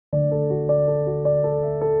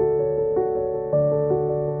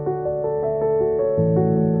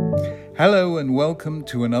Hello and welcome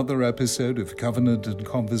to another episode of Covenant and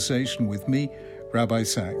Conversation with me, Rabbi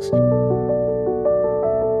Sachs.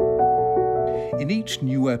 In each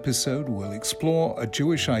new episode, we'll explore a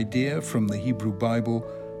Jewish idea from the Hebrew Bible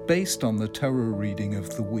based on the Torah reading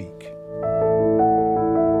of the week.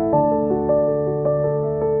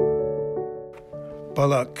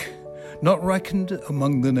 Balak, not reckoned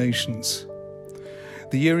among the nations.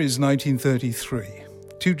 The year is 1933.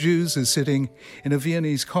 Two Jews are sitting in a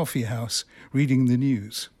Viennese coffee house reading the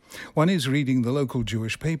news. One is reading the local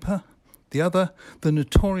Jewish paper, the other the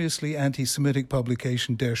notoriously anti-Semitic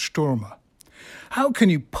publication Der Stürmer. "How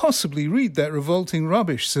can you possibly read that revolting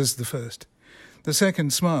rubbish?" says the first. The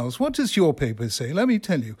second smiles. "What does your paper say? Let me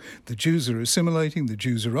tell you. The Jews are assimilating, the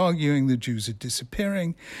Jews are arguing, the Jews are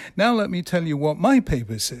disappearing. Now let me tell you what my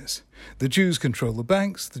paper says. The Jews control the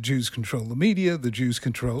banks, the Jews control the media, the Jews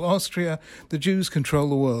control Austria, the Jews control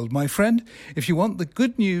the world. My friend, if you want the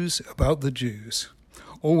good news about the Jews,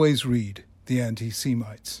 always read the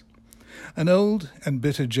anti-Semites." An old and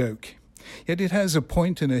bitter joke, yet it has a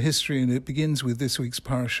point and a history, and it begins with this week's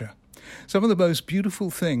parsha. Some of the most beautiful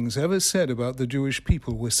things ever said about the Jewish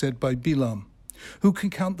people were said by Balaam. "Who can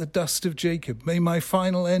count the dust of Jacob? May my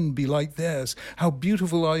final end be like theirs. How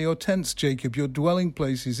beautiful are your tents, Jacob, your dwelling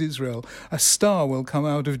place is Israel. A star will come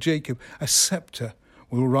out of Jacob, a scepter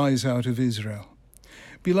will rise out of Israel."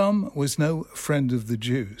 Balaam was no friend of the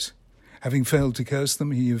Jews. Having failed to curse them,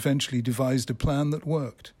 he eventually devised a plan that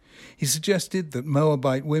worked. He suggested that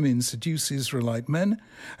Moabite women seduce Israelite men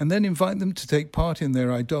and then invite them to take part in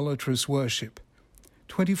their idolatrous worship.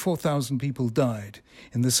 24,000 people died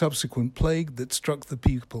in the subsequent plague that struck the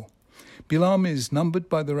people. Balaam is numbered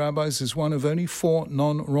by the rabbis as one of only 4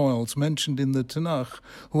 non-royals mentioned in the Tanakh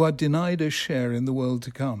who are denied a share in the world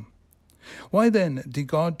to come. Why then did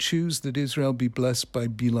God choose that Israel be blessed by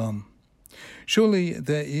Balaam? Surely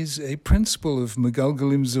there is a principle of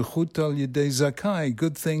Megalgalim Zechut al Yedei Zakai.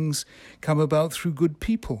 Good things come about through good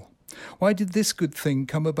people. Why did this good thing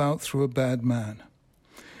come about through a bad man?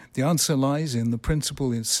 The answer lies in the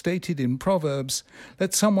principle stated in Proverbs,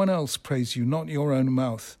 "Let someone else praise you, not your own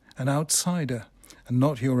mouth, an outsider, and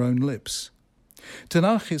not your own lips."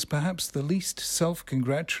 Tanakh is perhaps the least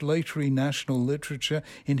self-congratulatory national literature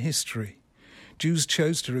in history. Jews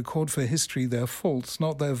chose to record for history their faults,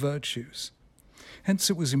 not their virtues. Hence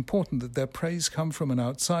it was important that their praise come from an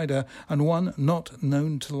outsider and one not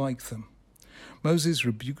known to like them. Moses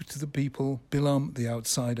rebuked the people, Balaam, the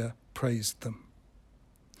outsider, praised them.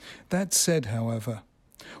 That said, however,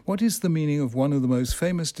 what is the meaning of one of the most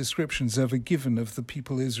famous descriptions ever given of the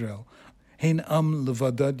people Israel? Hein am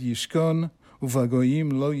levadad yishkon,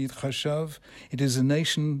 uvagoyim lo yitchashav. It is a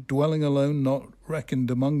nation dwelling alone, not reckoned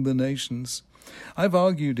among the nations. I've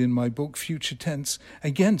argued in my book Future Tense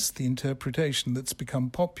against the interpretation that's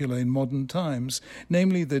become popular in modern times,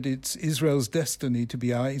 namely that it's Israel's destiny to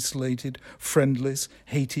be isolated, friendless,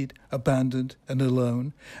 hated, abandoned, and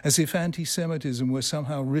alone, as if anti-Semitism were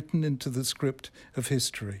somehow written into the script of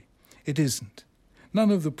history. It isn't.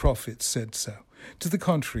 None of the prophets said so. To the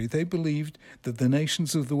contrary, they believed that the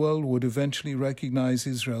nations of the world would eventually recognize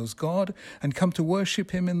Israel's God and come to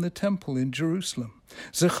worship him in the temple in Jerusalem.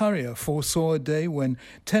 Zechariah foresaw a day when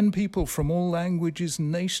 10 people from all languages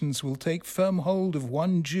and nations will take firm hold of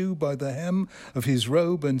one Jew by the hem of his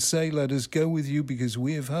robe and say, "Let us go with you because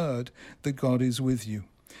we have heard that God is with you."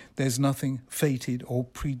 There's nothing fated or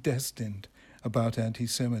predestined about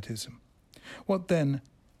anti-Semitism. What then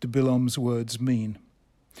do Balaam's words mean?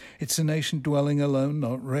 It's a nation dwelling alone,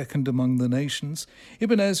 not reckoned among the nations.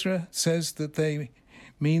 Ibn Ezra says that they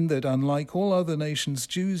mean that unlike all other nations,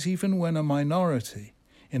 Jews, even when a minority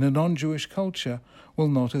in a non-Jewish culture, will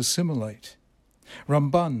not assimilate.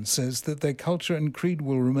 Ramban says that their culture and creed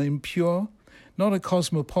will remain pure, not a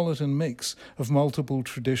cosmopolitan mix of multiple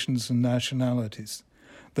traditions and nationalities.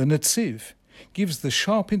 The Netziv gives the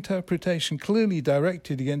sharp interpretation clearly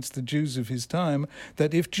directed against the Jews of his time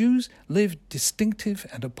that if Jews live distinctive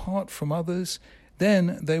and apart from others,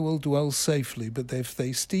 then they will dwell safely, but if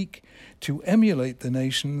they seek to emulate the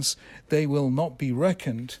nations, they will not be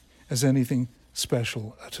reckoned as anything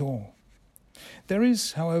special at all. There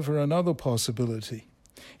is, however, another possibility,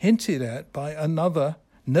 hinted at by another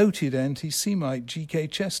noted anti-Semite, G.K.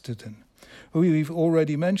 Chesterton, who we've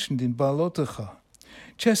already mentioned in Balotecha.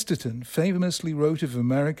 Chesterton famously wrote of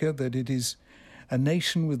America that it is a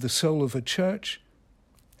nation with the soul of a church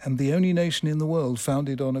and the only nation in the world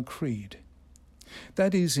founded on a creed.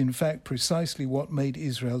 That is, in fact, precisely what made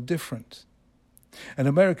Israel different. And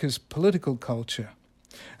America's political culture,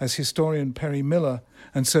 as historian Perry Miller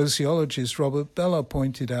and sociologist Robert Bellah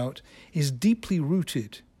pointed out, is deeply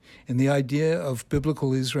rooted in the idea of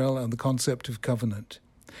biblical Israel and the concept of covenant.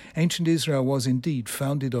 Ancient Israel was indeed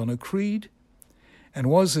founded on a creed and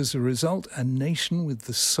was, as a result, a nation with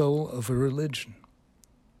the soul of a religion.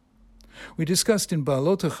 We discussed in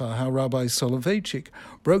Balotecha how Rabbi Soloveitchik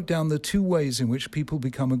broke down the two ways in which people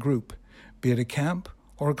become a group, be it a camp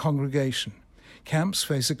or a congregation. Camps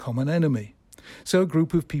face a common enemy, so a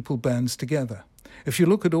group of people bands together. If you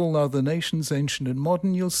look at all other nations, ancient and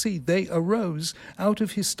modern, you'll see they arose out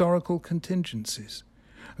of historical contingencies.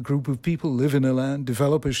 A group of people live in a land,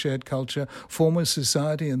 develop a shared culture, form a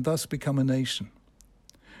society, and thus become a nation.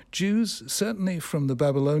 Jews, certainly from the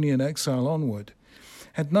Babylonian exile onward,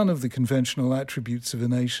 had none of the conventional attributes of a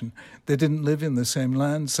nation. They didn't live in the same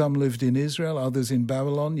land. Some lived in Israel, others in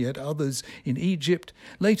Babylon, yet others in Egypt.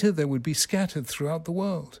 Later they would be scattered throughout the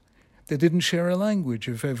world. They didn't share a language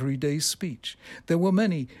of everyday speech. There were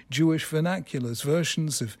many Jewish vernaculars,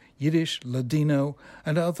 versions of Yiddish, Ladino,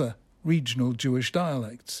 and other regional Jewish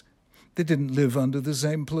dialects. They didn't live under the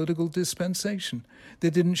same political dispensation. They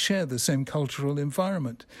didn't share the same cultural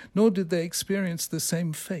environment, nor did they experience the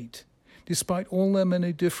same fate. Despite all their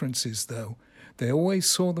many differences, though, they always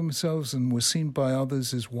saw themselves and were seen by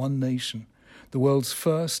others as one nation, the world's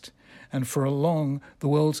first, and for long, the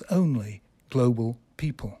world's only global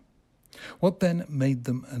people. What then made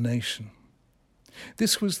them a nation?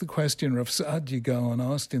 This was the question Rav Saadia Gaon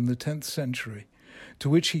asked in the 10th century, to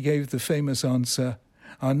which he gave the famous answer,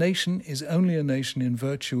 "Our nation is only a nation in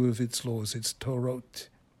virtue of its laws, its Torot."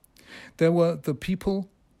 There were the people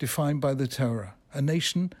defined by the Torah, a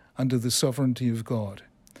nation under the sovereignty of God.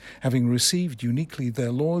 Having received uniquely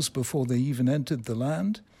their laws before they even entered the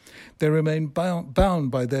land, they remained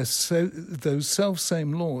bound by those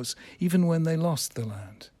self-same laws even when they lost the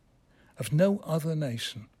land. Of no other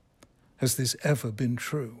nation has this ever been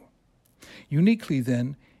true. Uniquely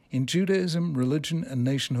then, in Judaism, religion and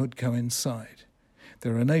nationhood coincide.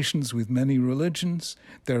 There are nations with many religions.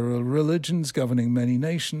 There are religions governing many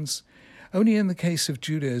nations. Only in the case of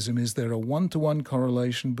Judaism is there a one-to-one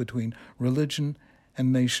correlation between religion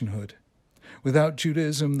and nationhood. Without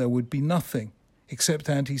Judaism, there would be nothing except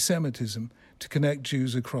anti-Semitism to connect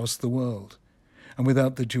Jews across the world. And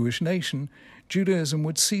without the Jewish nation, Judaism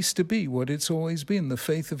would cease to be what it's always been, the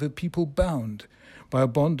faith of a people bound by a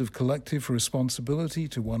bond of collective responsibility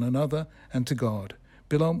to one another and to God.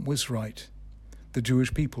 Bilam was right. The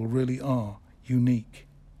Jewish people really are unique.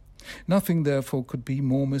 Nothing, therefore, could be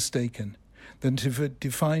more mistaken than to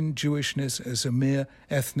define Jewishness as a mere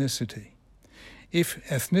ethnicity. If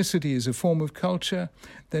ethnicity is a form of culture,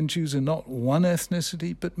 then Jews are not one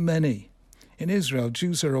ethnicity, but many. In Israel,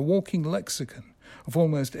 Jews are a walking lexicon of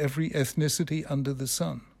almost every ethnicity under the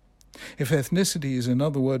sun. If ethnicity is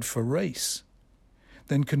another word for race,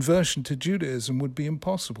 then conversion to Judaism would be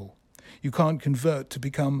impossible. You can't convert to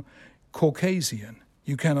become Caucasian.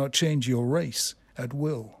 You cannot change your race at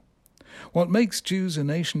will. What makes Jews a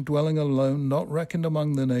nation dwelling alone, not reckoned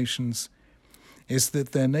among the nations, is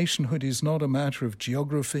that their nationhood is not a matter of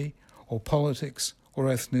geography or politics or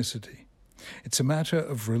ethnicity. It's a matter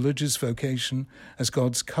of religious vocation as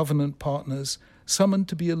God's covenant partners, summoned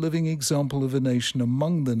to be a living example of a nation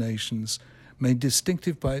among the nations, made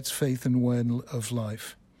distinctive by its faith and way of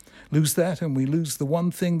life. Lose that and we lose the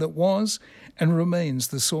one thing that was and remains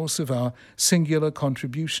the source of our singular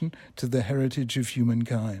contribution to the heritage of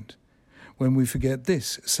humankind. When we forget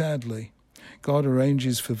this, sadly, God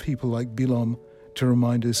arranges for people like Bilam to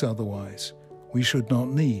remind us otherwise. We should not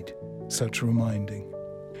need such reminding.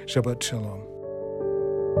 Shabbat Shalom.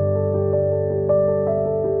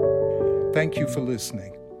 Thank you for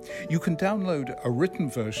listening. You can download a written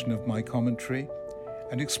version of my commentary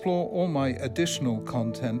and explore all my additional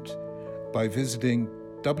content by visiting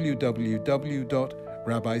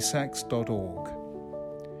www.rabbisachs.org.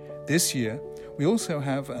 This year, we also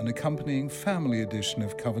have an accompanying family edition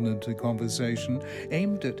of Covenant and Conversation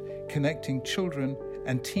aimed at connecting children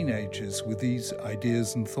and teenagers with these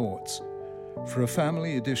ideas and thoughts. For a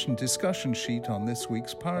family edition discussion sheet on this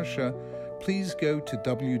week's parsha, please go to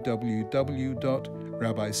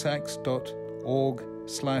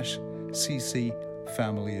www.rabbisachs.org/cc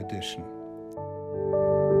family edition.